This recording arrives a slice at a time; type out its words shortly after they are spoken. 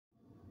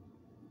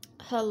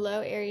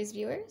Hello, Aries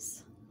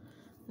viewers.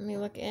 Let me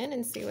look in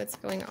and see what's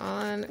going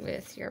on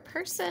with your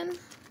person.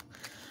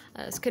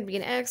 This could be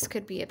an ex,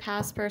 could be a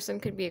past person,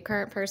 could be a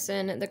current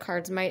person. The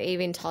cards might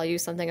even tell you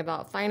something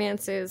about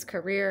finances,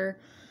 career.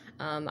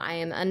 I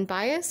am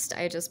unbiased.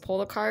 I just pull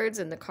the cards,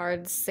 and the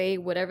cards say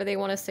whatever they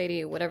want to say to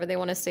you, whatever they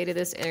want to say to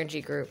this energy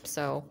group.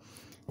 So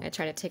I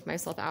try to take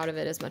myself out of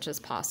it as much as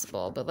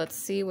possible. But let's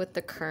see what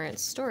the current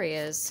story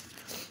is.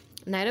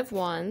 Knight of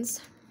Wands,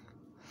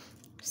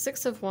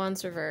 Six of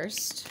Wands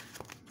reversed,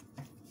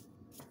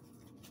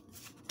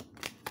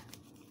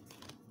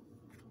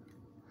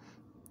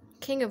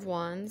 King of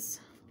Wands,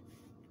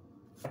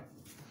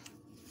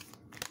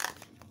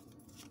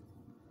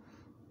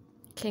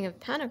 King of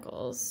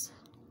Pentacles,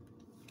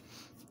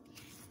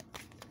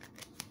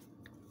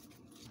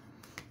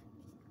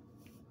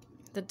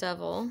 the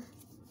Devil,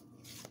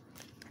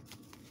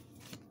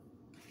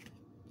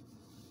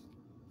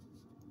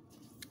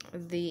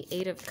 the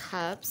Eight of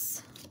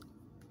Cups,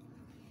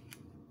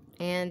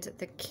 and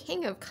the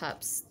King of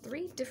Cups.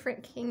 Three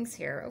different kings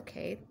here.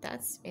 Okay,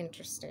 that's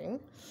interesting.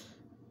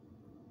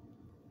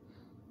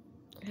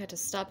 I had to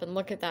stop and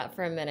look at that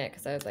for a minute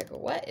because I was like,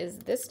 what is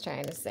this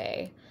trying to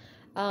say?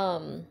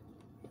 But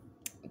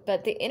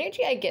the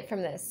energy I get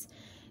from this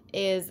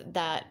is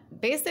that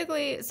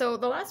basically, so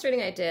the last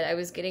reading I did, I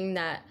was getting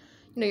that,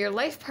 your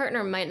life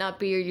partner might not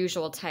be your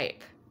usual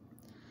type.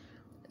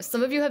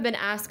 Some of you have been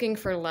asking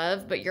for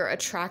love, but you're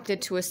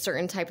attracted to a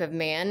certain type of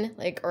man,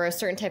 or a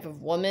certain type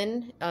of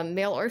woman,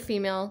 male or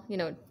female,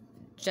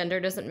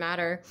 gender doesn't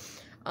matter.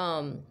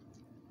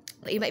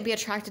 You might be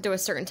attracted to a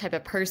certain type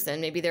of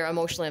person. Maybe they're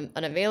emotionally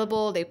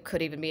unavailable. They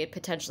could even be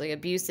potentially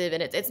abusive.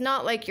 And it's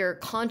not like you're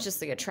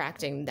consciously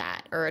attracting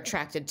that or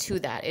attracted to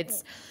that.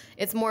 It's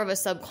more of a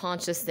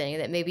subconscious thing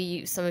that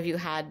maybe some of you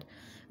had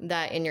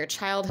that in your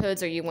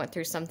childhoods, or you went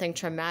through something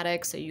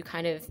traumatic. So you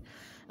kind of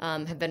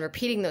have been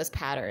repeating those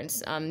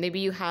patterns.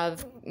 Maybe you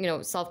have,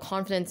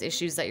 self-confidence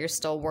issues that you're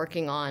still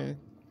working on.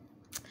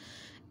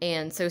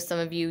 And so some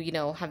of you,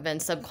 have been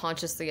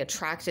subconsciously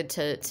attracted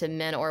to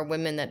men or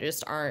women that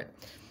just aren't,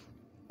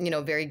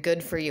 very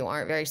good for you,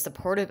 aren't very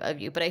supportive of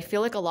you. But I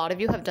feel like a lot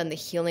of you have done the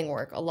healing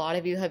work. A lot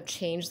of you have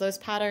changed those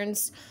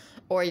patterns,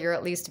 or you're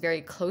at least very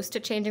close to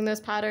changing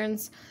those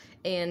patterns.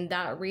 And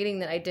that reading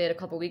that I did a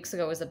couple weeks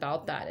ago was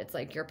about that. It's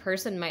like your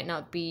person might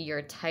not be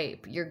your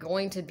type. You're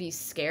going to be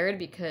scared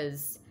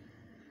because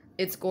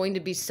it's going to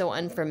be so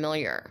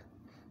unfamiliar.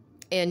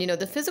 And,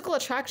 the physical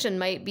attraction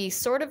might be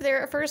sort of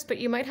there at first, but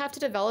you might have to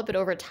develop it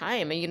over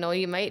time. And,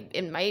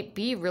 it might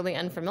be really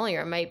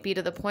unfamiliar. It might be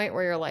to the point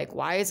where you're like,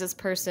 why is this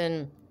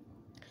person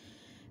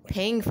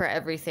paying for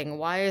everything?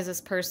 Why is this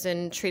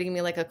person treating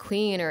me like a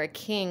queen or a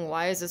king?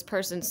 Why is this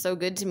person so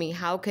good to me?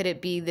 How could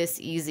it be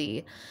this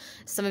easy?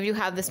 Some of you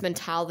have this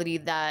mentality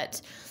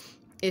that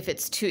if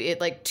it's too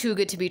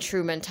good to be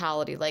true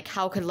mentality, like,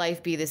 how could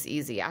life be this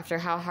easy? After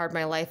how hard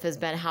my life has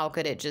been, how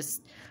could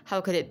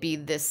it be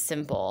this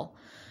simple?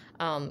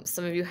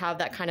 Some of you have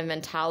that kind of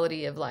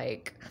mentality of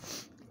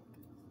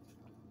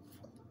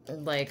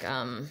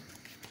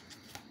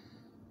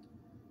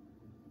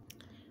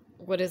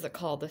what is it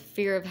called? The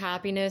fear of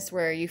happiness,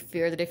 where you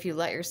fear that if you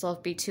let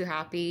yourself be too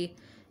happy,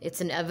 it's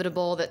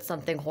inevitable that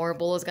something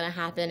horrible is going to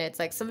happen. It's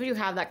like some of you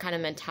have that kind of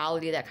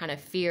mentality, that kind of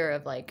fear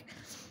of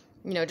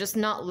just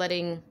not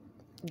letting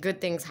good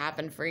things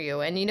happen for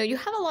you. And, you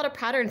have a lot of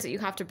patterns that you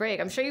have to break.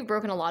 I'm sure you've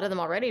broken a lot of them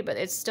already, but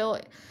it's still,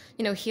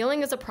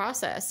 healing is a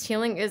process.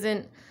 Healing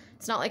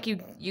it's not like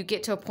you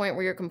get to a point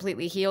where you're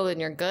completely healed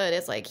and you're good.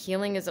 It's like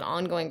healing is an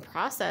ongoing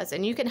process,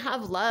 and you can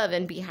have love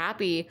and be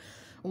happy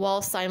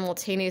while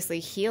simultaneously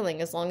healing,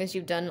 as long as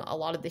you've done a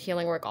lot of the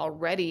healing work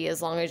already,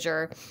 as long as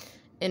you're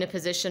in a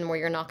position where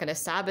you're not going to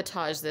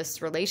sabotage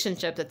this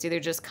relationship that's either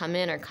just come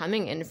in or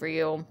coming in for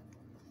you.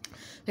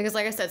 Because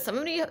like I said, so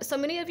many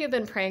of you have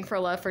been praying for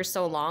love for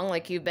so long.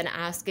 Like, you've been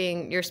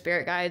asking your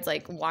spirit guides,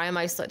 like, why am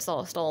I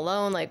still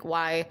alone? Like,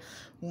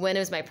 when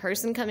is my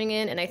person coming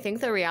in? And I think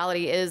the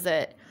reality is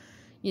that,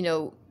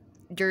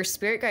 your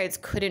spirit guides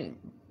couldn't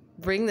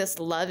bring this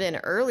love in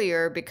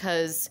earlier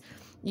because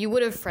you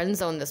would have friend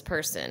zoned this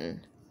person.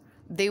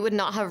 They would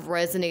not have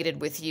resonated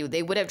with you.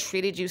 They would have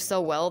treated you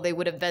so well. They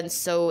would have been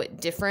so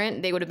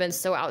different. They would have been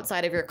so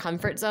outside of your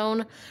comfort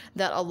zone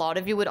that a lot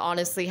of you would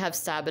honestly have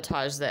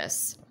sabotaged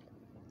this.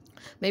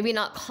 Maybe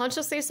not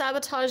consciously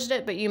sabotaged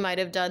it, but you might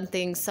have done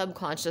things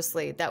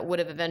subconsciously that would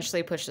have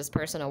eventually pushed this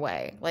person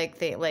away.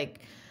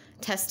 Like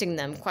testing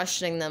them,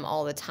 questioning them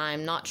all the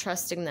time, not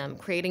trusting them,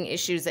 creating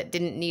issues that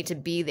didn't need to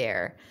be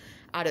there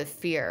out of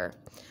fear.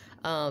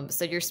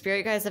 So your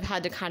spirit guides have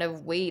had to kind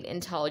of wait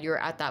until you're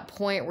at that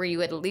point where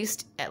you at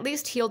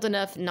least healed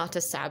enough not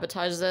to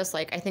sabotage this.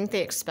 Like, I think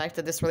they expect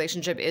that this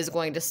relationship is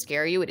going to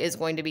scare you. It is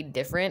going to be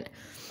different.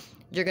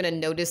 You're going to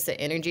notice the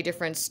energy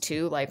difference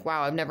too. Like,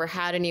 wow, I've never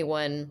had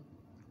anyone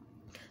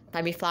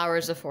buy me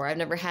flowers before. I've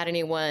never had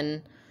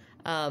anyone,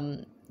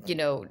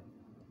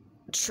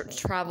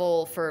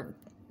 travel for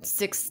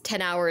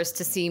 6-10 hours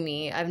to see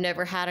me. I've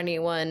never had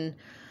anyone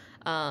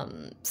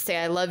say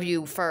I love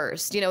you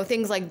first, you know,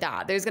 things like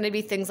that. There's going to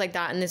be things like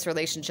that in this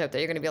relationship that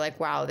you're going to be like,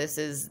 wow, this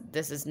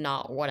is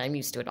not what I'm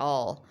used to at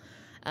all.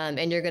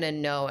 And you're going to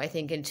know, I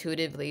think,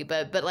 intuitively.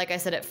 But like I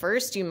said, at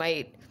first, you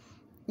might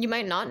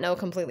not know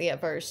completely at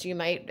first. You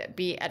might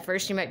be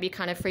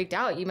kind of freaked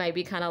out. You might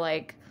be kind of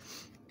like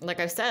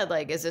I said,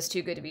 like, is this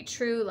too good to be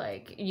true?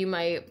 Like, you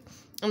might,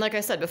 and like I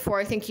said before,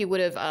 I think you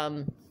would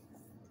have,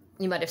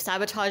 you might have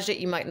sabotaged it.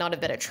 You might not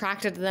have been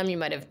attracted to them. You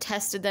might have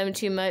tested them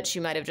too much.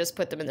 You might have just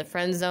put them in the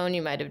friend zone.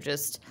 You might have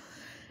just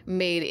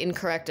made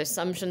incorrect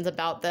assumptions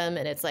about them.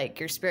 And it's like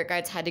your spirit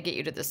guides had to get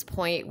you to this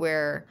point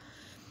where,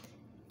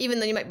 even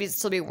though you might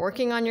still be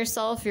working on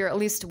yourself, you're at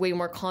least way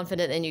more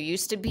confident than you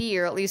used to be.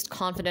 You're at least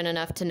confident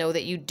enough to know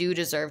that you do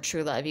deserve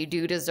true love. You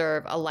do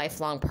deserve a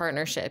lifelong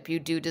partnership. You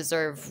do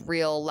deserve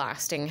real,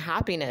 lasting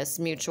happiness,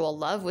 mutual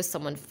love with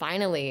someone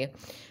finally,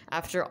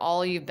 after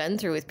all you've been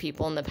through with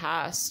people in the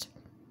past.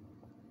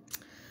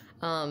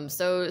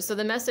 So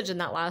the message in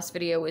that last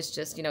video was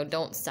just, you know,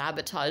 don't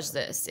sabotage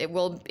this. It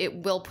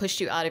will push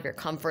you out of your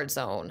comfort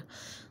zone.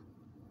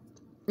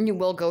 You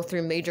will go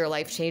through major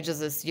life changes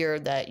this year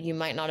that you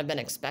might not have been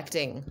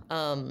expecting.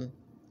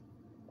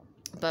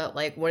 But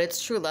like, when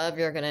it's true love,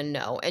 you're going to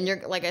know. And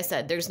you're, like I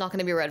said, there's not going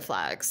to be red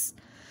flags.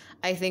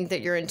 I think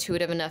that you're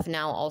intuitive enough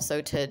now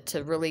also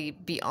to really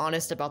be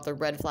honest about the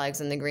red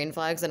flags and the green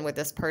flags. And with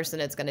this person,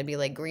 it's going to be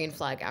like green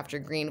flag after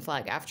green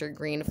flag after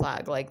green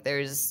flag. Like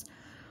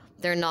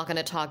they're not going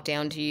to talk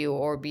down to you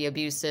or be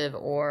abusive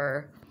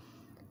or,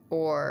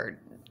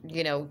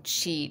 you know,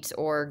 cheat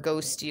or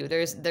ghost you.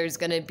 There's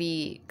going to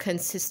be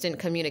consistent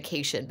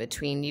communication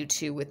between you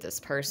two with this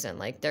person.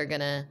 Like, they're going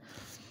to,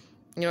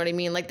 you know what I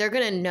mean? Like, they're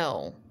going to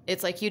know.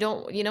 It's like, you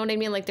know what I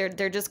mean? Like,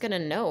 they're just going to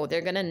know.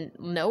 They're going to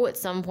know at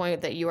some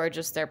point that you are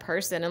just their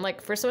person. And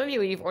like, for some of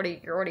you, you're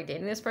already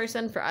dating this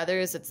person. For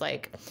others, it's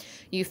like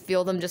you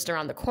feel them just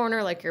around the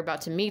corner, like you're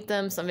about to meet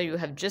them. Some of you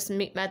have just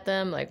met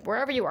them. Like,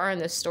 wherever you are in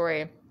this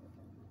story,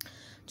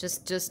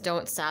 just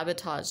don't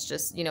sabotage.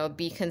 Just, you know,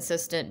 be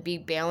consistent, be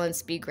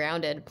balanced, be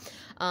grounded.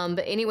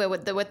 But anyway,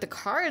 what the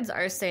cards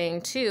are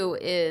saying too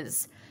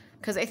is,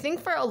 because I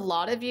think for a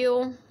lot of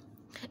you,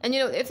 and you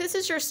know, if this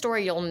is your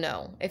story, you'll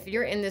know. If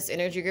you're in this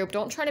energy group,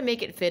 don't try to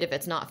make it fit if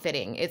it's not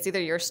fitting. It's either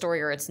your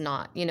story or it's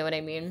not. You know what I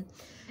mean?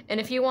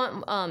 And if you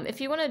want an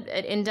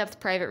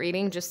in-depth private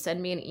reading, just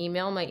send me an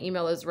email. My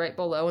email is right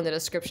below in the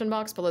description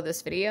box below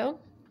this video.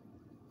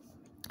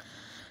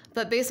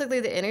 But basically,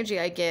 the energy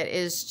I get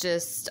is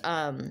just,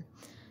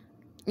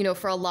 you know,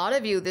 for a lot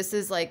of you, this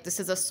is a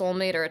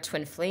soulmate or a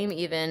twin flame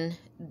even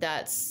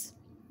that's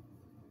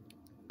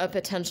a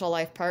potential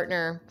life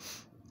partner.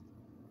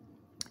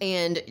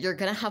 And you're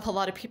going to have a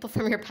lot of people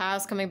from your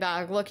past coming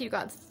back. Look, you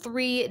got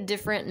 3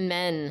 different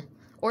men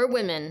or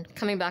women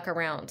coming back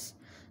around.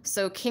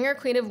 So King or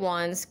Queen of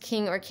Wands,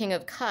 King or Queen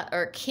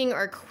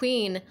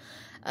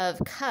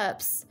of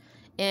Cups,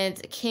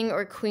 and King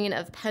or Queen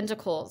of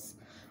Pentacles.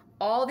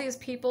 All these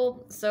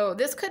people, so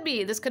this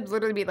could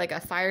literally be like a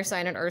fire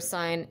sign, an earth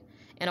sign,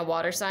 and a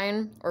water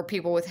sign, or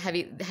people with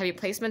heavy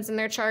placements in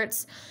their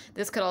charts.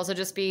 This could also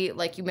just be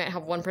like, you might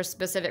have one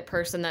specific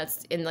person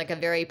that's in like a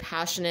very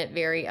passionate,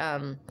 very,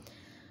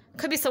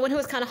 could be someone who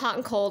was kind of hot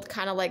and cold,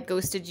 kind of like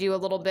ghosted you a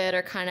little bit,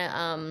 or kind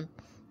of,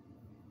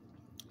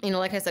 you know,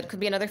 like I said, could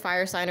be another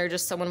fire sign, or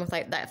just someone with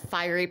like that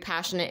fiery,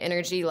 passionate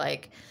energy.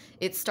 Like,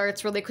 it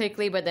starts really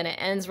quickly, but then it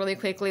ends really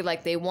quickly.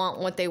 Like, they want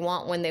what they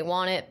want when they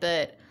want it,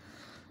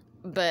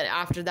 but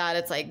after that,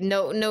 it's like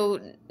no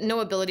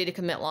ability to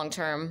commit long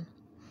term.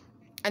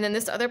 And then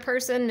this other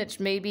person, which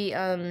may be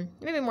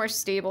maybe more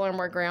stable or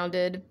more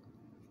grounded,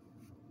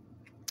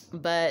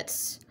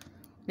 but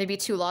maybe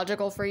too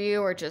logical for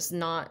you, or just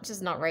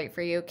not right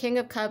for you. King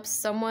of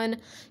Cups, King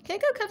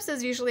of Cups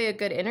is usually a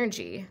good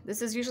energy.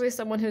 This is usually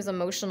someone who's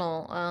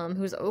emotional,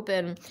 who's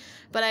open.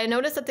 But I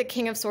noticed that the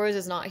King of Swords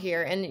is not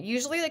here. And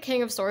usually the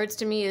King of Swords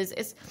to me is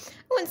I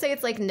wouldn't say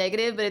it's like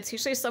negative, but it's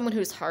usually someone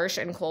who's harsh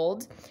and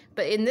cold.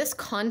 But in this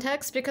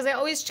context, because I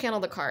always channel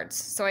the cards,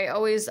 so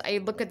I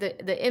look at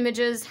the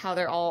images, how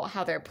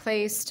they're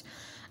placed.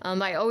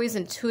 I always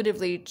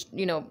intuitively,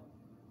 you know,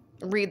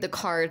 read the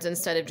cards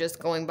instead of just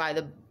going by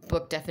the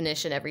book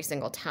definition every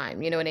single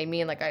time. You know what I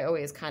mean? Like, I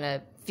always kind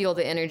of feel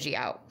the energy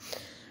out.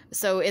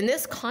 So in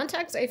this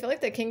context, I feel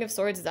like the King of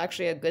Swords is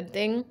actually a good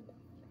thing.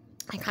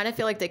 I kind of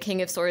feel like the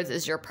King of Swords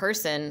is your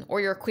person,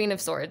 or your Queen of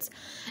Swords.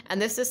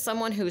 And this is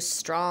someone who's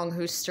strong,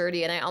 who's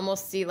sturdy. And I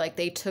almost see like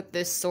they took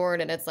this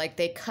sword and it's like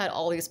they cut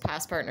all these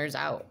past partners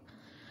out.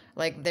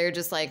 Like, they're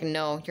just like,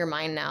 no, you're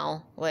mine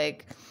now.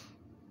 Like,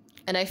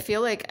 and I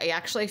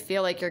actually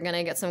feel like you're going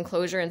to get some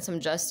closure and some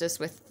justice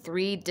with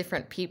 3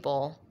 different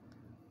people.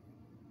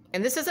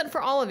 And this isn't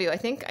for all of you. I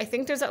think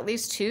there's at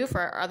least 2.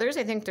 For others,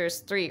 I think there's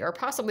 3, or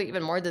possibly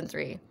even more than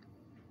 3.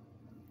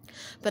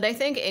 But I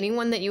think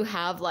anyone that you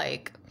have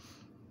like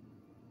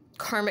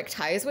karmic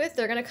ties with,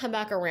 they're going to come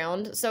back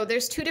around. So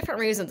there's 2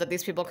 different reasons that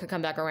these people could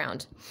come back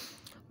around.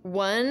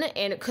 one,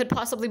 and it could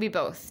possibly be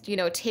both. You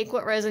know, take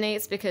what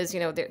resonates, because, you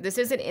know, this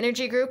isn't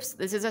energy groups.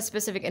 This is a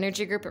specific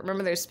energy group. But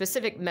remember, there's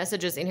specific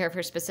messages in here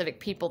for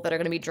specific people that are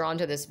going to be drawn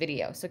to this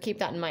video. So keep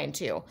that in mind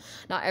too.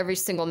 Not every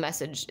single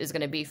message is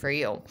going to be for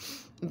you.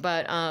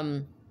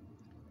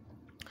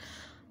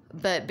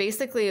 But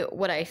basically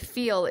what I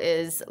feel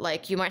is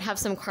like you might have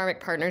some karmic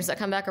partners that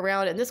come back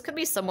around, and this could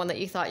be someone that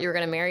you thought you were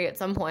going to marry at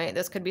some point.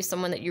 This could be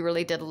someone that you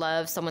really did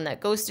love, someone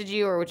that ghosted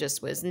you or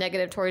just was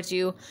negative towards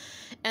you.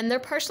 And they're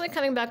partially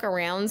coming back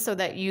around so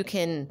that you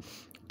can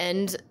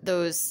end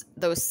those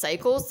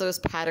cycles, those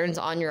patterns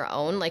on your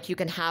own. Like you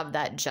can have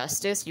that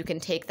justice. You can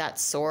take that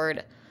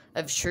sword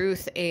of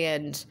truth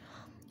and,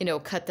 you know,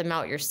 cut them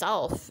out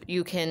yourself.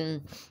 You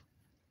can,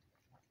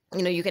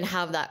 you know, you can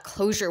have that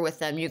closure with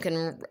them. You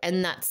can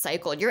end that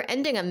cycle. You're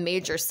ending a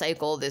major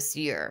cycle this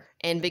year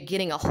and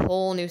beginning a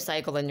whole new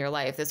cycle in your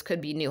life. This could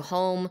be new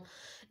home,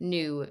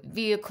 new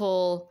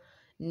vehicle,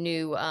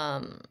 new,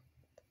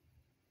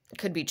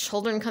 could be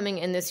children coming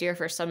in this year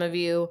for some of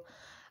you,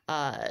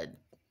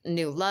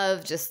 new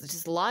love,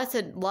 just lots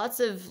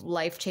of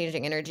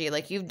life-changing energy.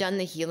 Like you've done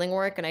the healing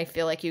work, and I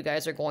feel like you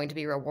guys are going to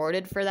be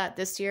rewarded for that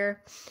this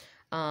year.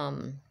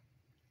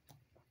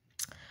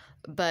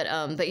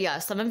 But yeah,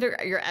 some of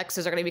your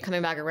exes are going to be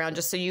coming back around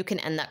just so you can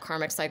end that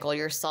karmic cycle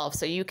yourself,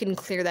 so you can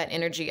clear that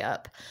energy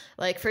up.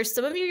 Like for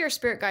some of you, your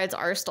spirit guides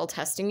are still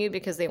testing you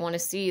because they want to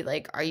see,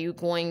 like, are you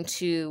going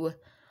to,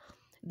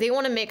 they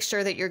want to make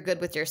sure that you're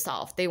good with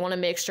yourself. They want to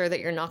make sure that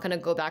you're not going to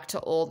go back to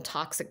old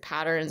toxic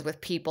patterns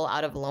with people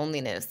out of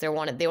loneliness. They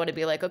want to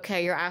be like,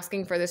 okay, you're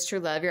asking for this true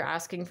love. You're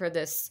asking for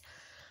this,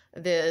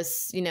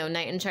 you know,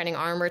 knight in shining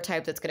armor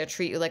type that's going to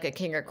treat you like a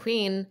king or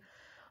queen.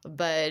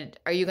 But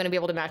are you going to be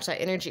able to match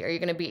that energy? Are you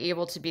going to be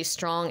able to be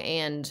strong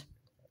and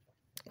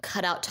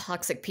cut out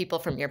toxic people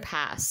from your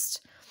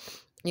past?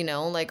 You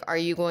know, like, are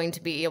you going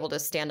to be able to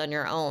stand on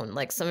your own?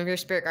 Like some of your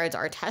spirit guides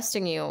are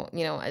testing you,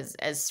 you know,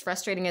 as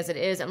frustrating as it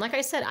is. And like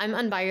I said, I'm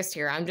unbiased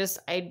here.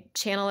 I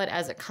channel it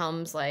as it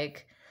comes.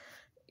 Like,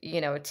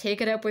 you know, take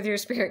it up with your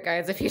spirit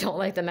guides if you don't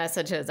like the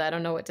messages. I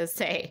don't know what to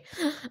say.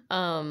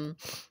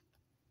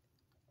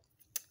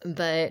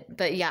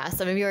 But yeah,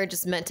 some of you are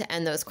just meant to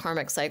end those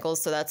karmic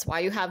cycles. So that's why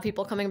you have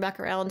people coming back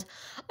around.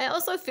 I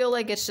also feel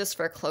like it's just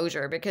for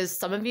closure, because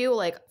some of you,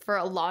 like for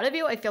a lot of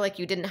you, I feel like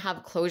you didn't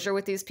have closure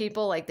with these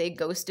people. Like they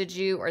ghosted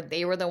you, or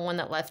they were the one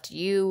that left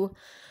you.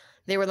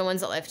 They were the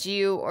ones that left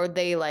you, or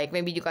they, like,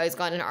 maybe you guys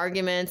got in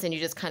arguments and you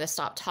just kind of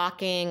stopped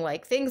talking,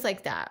 like things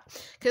like that.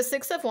 Because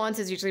Six of Wands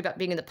is usually about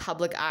being in the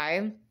public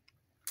eye,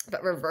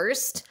 but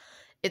reversed,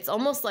 it's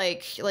almost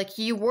like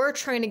you were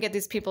trying to get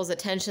these people's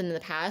attention in the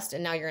past,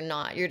 and now you're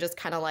not. You're just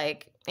kind of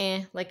like,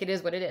 like it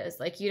is what it is.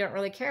 Like you don't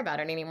really care about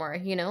it anymore,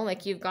 you know?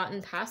 Like you've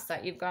gotten past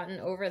that. You've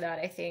gotten over that,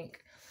 I think.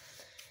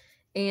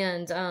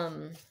 And,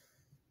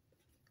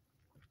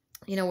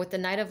 you know, with the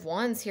Knight of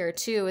Wands here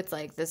too, it's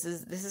like this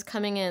is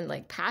coming in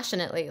like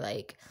passionately.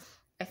 Like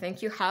I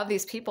think you have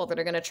these people that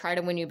are going to try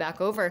to win you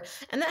back over.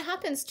 And that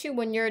happens too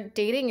when you're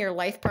dating your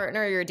life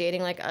partner, or you're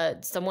dating like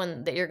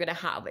someone that you're going to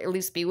have at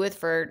least be with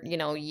for, you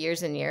know,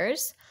 years and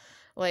years.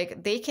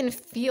 Like they can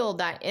feel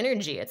that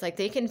energy. It's like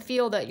they can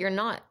feel that you're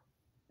not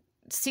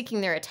seeking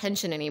their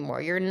attention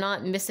anymore. You're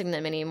not missing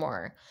them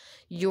anymore.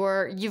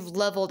 You've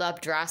leveled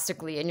up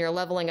drastically, and you're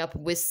leveling up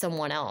with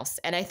someone else.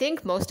 And I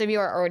think most of you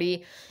are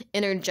already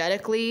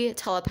energetically,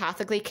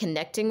 telepathically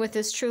connecting with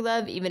this true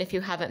love, even if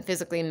you haven't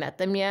physically met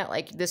them yet.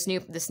 Like this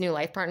new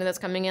life partner that's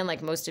coming in,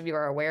 like most of you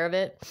are aware of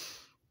it.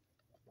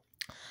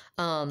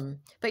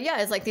 But yeah,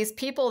 it's like these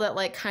people that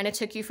like kind of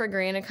took you for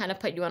granted, kind of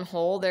put you on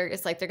hold.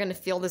 It's like they're going to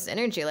feel this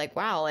energy, like,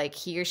 wow, like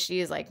he or she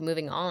is like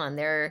moving on.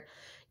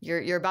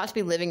 You're about to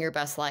be living your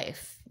best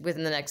life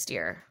within the next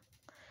year.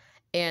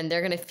 And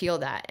they're going to feel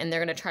that, and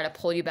they're going to try to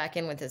pull you back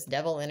in with this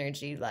devil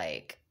energy.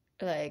 Like,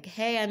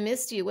 hey, I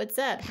missed you. What's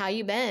up? How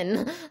you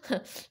been?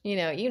 you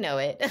know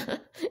it.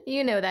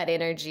 You know that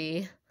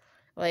energy,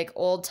 like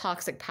old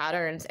toxic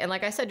patterns. And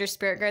like I said, your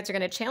spirit guides are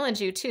going to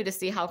challenge you too, to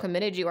see how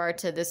committed you are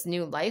to this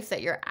new life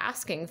that you're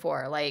asking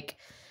for. Like,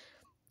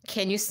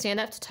 can you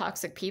stand up to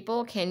toxic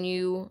people? Can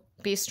you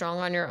be strong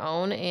on your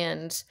own?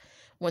 And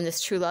when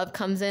this true love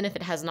comes in, if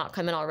it has not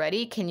come in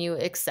already, can you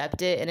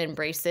accept it and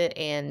embrace it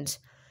and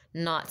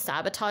not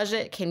sabotage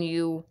it? Can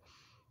you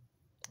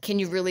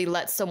really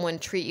let someone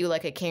treat you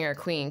like a king or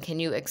queen? Can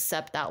you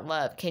accept that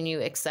love? Can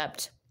you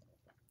accept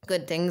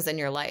good things in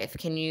your life?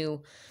 Can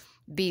you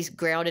be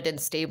grounded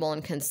and stable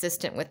and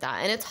consistent with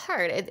that? And it's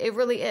hard. It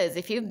really is.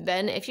 If you've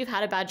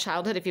had a bad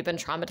childhood, if you've been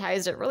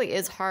traumatized, it really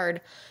is hard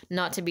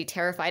not to be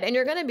terrified. And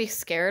you're going to be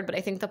scared, but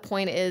I think the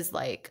point is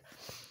like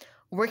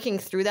working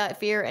through that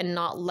fear and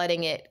not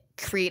letting it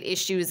create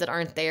issues that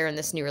aren't there in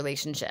this new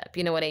relationship.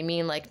 You know what I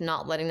mean? Like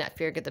not letting that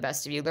fear get the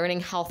best of you,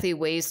 learning healthy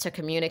ways to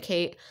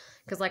communicate.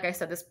 Because like I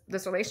said,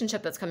 this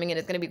relationship that's coming in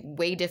is going to be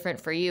way different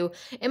for you.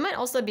 It might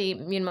also be,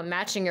 you know,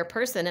 matching your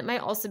person. It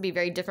might also be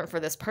very different for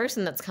this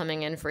person that's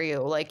coming in for you.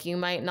 Like you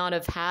might not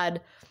have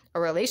had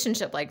a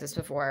relationship like this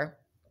before.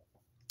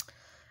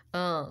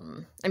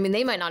 I mean,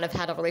 they might not have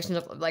had a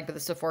relationship like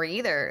this before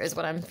either, is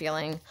what I'm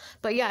feeling.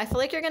 But yeah, I feel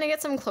like you're gonna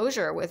get some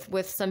closure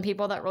with some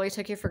people that really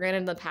took you for granted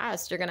in the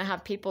past. You're gonna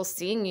have people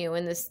seeing you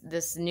in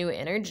this new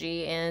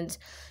energy, and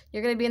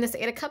you're gonna be in this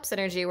Eight of Cups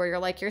energy where you're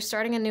like, you're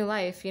starting a new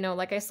life. You know,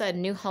 like I said,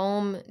 new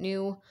home,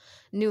 new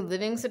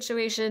living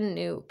situation,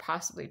 new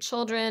possibly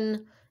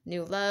children,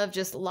 new love,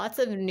 just lots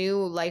of new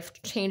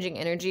life-changing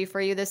energy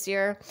for you this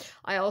year.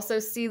 I also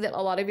see that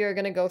a lot of you are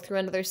going to go through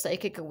another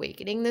psychic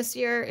awakening this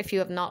year. If you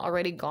have not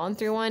already gone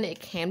through one, it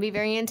can be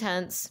very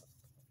intense.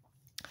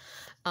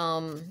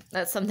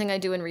 That's something I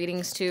do in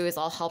readings too, is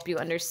I'll help you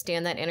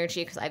understand that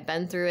energy because I've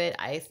been through it.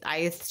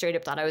 I straight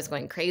up thought I was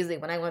going crazy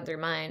when I went through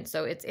mine.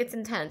 So it's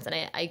intense,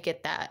 and I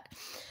get that.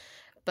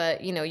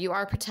 But, you know, you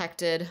are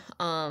protected.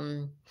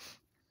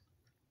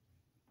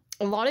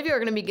 A lot of you are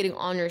going to be getting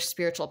on your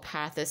spiritual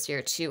path this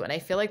year too. And I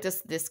feel like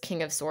this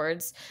King of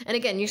Swords, and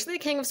again, usually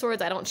the King of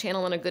Swords, I don't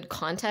channel in a good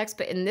context,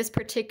 but in this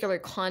particular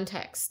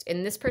context,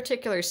 in this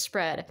particular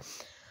spread,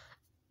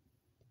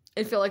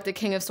 I feel like the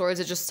King of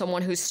Swords is just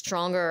someone who's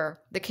stronger.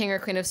 The King or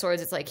Queen of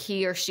Swords, it's like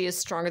he or she is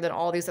stronger than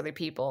all these other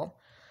people.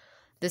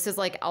 This is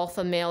like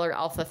alpha male or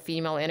alpha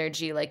female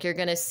energy. Like, you're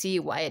going to see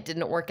why it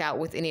didn't work out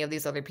with any of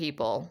these other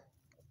people.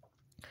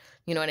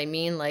 You know what I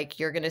mean? Like,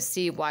 you're going to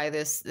see why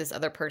this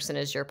other person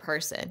is your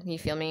person. You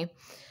feel me?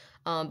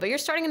 But you're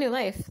starting a new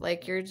life.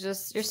 Like, you're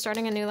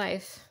starting a new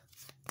life.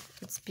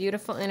 It's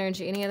beautiful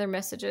energy. Any other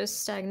messages?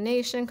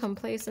 Stagnation,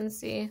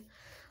 complacency.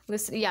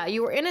 Listen, yeah,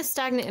 you were in a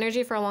stagnant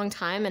energy for a long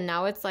time, and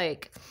now it's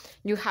like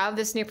you have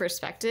this new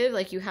perspective.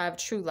 Like, you have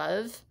true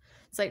love.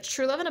 It's like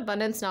true love and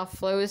abundance now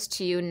flows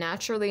to you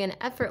naturally and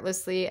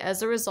effortlessly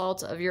as a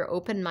result of your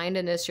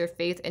open-mindedness, your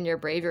faith, and your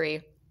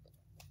bravery.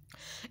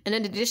 And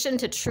in addition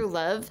to true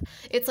love,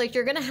 it's like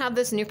you're going to have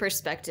this new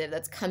perspective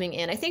that's coming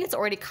in. I think it's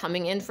already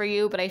coming in for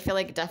you, but I feel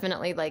like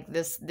definitely like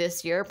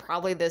this year,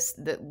 probably this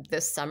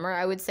summer,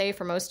 I would say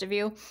for most of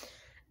you,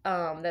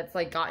 that's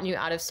like gotten you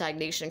out of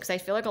stagnation. Because I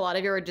feel like a lot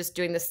of you are just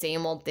doing the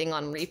same old thing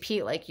on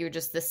repeat. Like, you're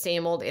just the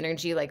same old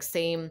energy, like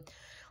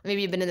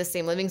maybe you've been in the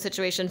same living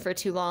situation for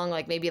too long,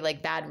 like maybe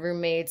like bad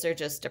roommates or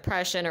just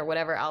depression or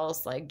whatever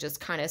else, like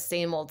just kind of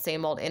same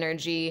old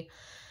energy.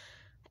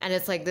 And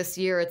it's like this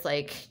year, it's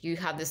like you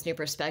have this new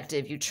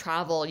perspective. You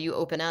travel, you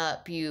open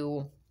up,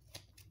 you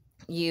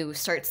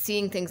start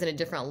seeing things in a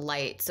different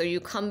light. So you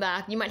come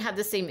back, you might have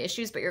the same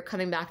issues, but you're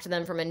coming back to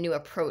them from a new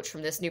approach,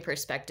 from this new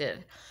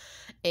perspective.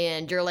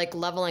 And you're like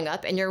leveling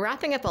up, and you're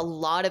wrapping up a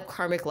lot of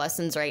karmic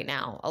lessons right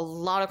now. A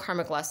lot of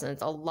karmic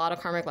lessons,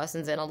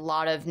 and a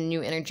lot of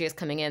new energy is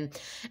coming in.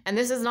 And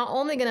this is not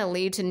only going to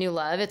lead to new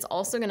love, it's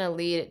also going to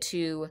lead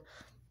to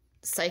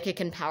psychic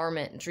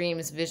empowerment,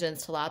 dreams,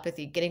 visions,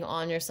 telepathy, getting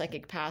on your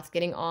psychic path,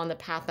 getting on the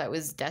path that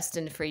was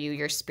destined for you,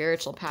 your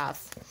spiritual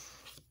path.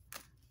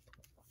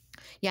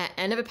 Yeah,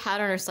 end of a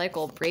pattern or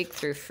cycle,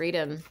 breakthrough,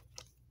 freedom.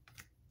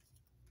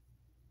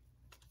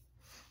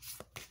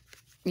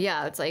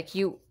 Yeah, it's like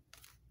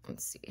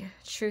let's see,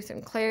 truth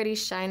and clarity,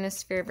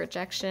 shyness, fear of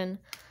rejection.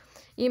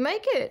 You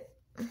might get...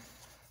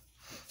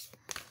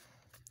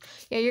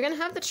 Yeah, you're going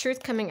to have the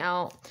truth coming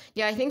out.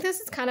 Yeah, I think this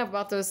is kind of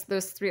about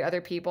those three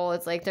other people.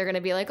 It's like they're going to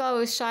be like, oh, I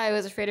was shy, I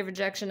was afraid of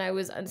rejection, I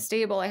was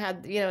unstable, I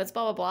had, you know, it's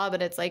blah, blah, blah.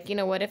 But it's like, you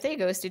know what? If they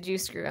ghosted you,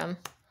 screw them.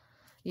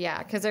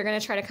 Yeah, because they're going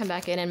to try to come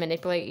back in and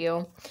manipulate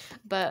you.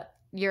 But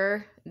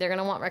they're going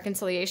to want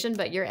reconciliation,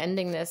 but you're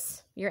ending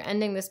this. You're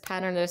ending this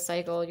pattern, this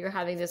cycle. You're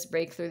having this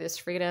breakthrough, this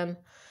freedom.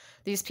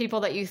 These people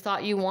that you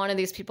thought you wanted,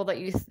 these people that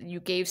you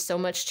gave so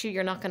much to,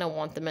 you're not going to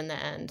want them in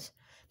the end.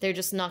 They're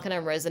just not going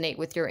to resonate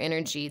with your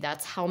energy.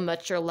 That's how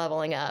much you're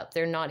leveling up.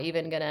 They're not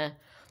even going to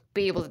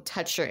be able to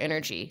touch your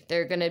energy.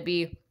 They're going to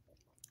be...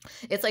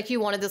 It's like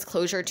you wanted this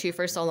closure too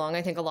for so long.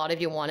 I think a lot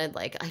of you wanted,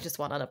 like, I just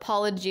want an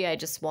apology. I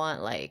just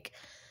want like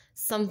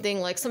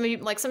something, like some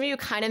of you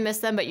kind of miss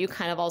them, but you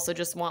kind of also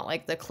just want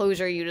like the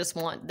closure. You just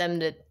want them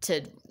to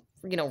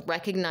you know,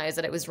 recognize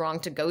that it was wrong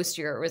to ghost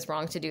you, or it was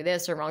wrong to do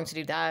this or wrong to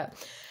do that.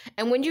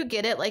 And when you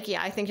get it, like,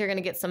 yeah, I think you're going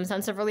to get some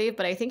sense of relief,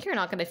 but I think you're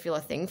not going to feel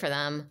a thing for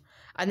them.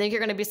 I think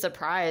you're going to be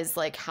surprised,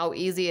 like, how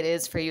easy it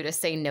is for you to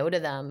say no to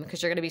them,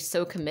 because you're going to be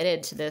so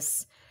committed to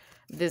this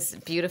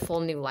beautiful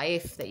new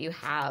life that you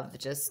have,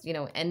 just, you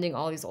know, ending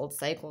all these old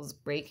cycles,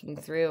 breaking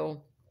through,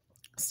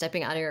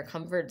 stepping out of your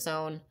comfort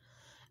zone,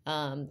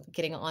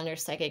 getting on your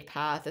psychic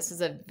path. This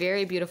is a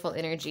very beautiful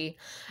energy.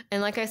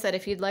 And like I said,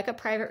 if you'd like a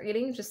private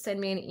reading, just send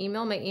me an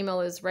email. My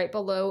email is right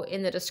below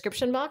in the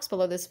description box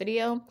below this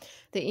video.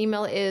 The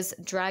email is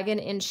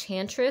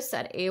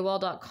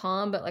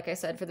dragonenchantress@aol.com. But like I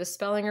said, for the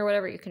spelling or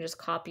whatever, you can just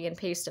copy and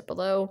paste it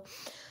below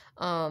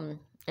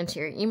into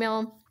your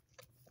email.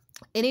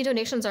 Any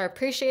donations are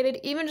appreciated,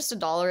 even just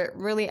 $1. It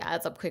really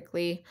adds up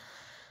quickly.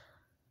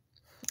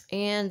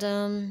 And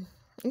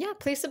yeah,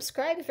 please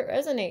subscribe if it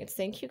resonates.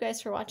 Thank you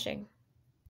guys for watching.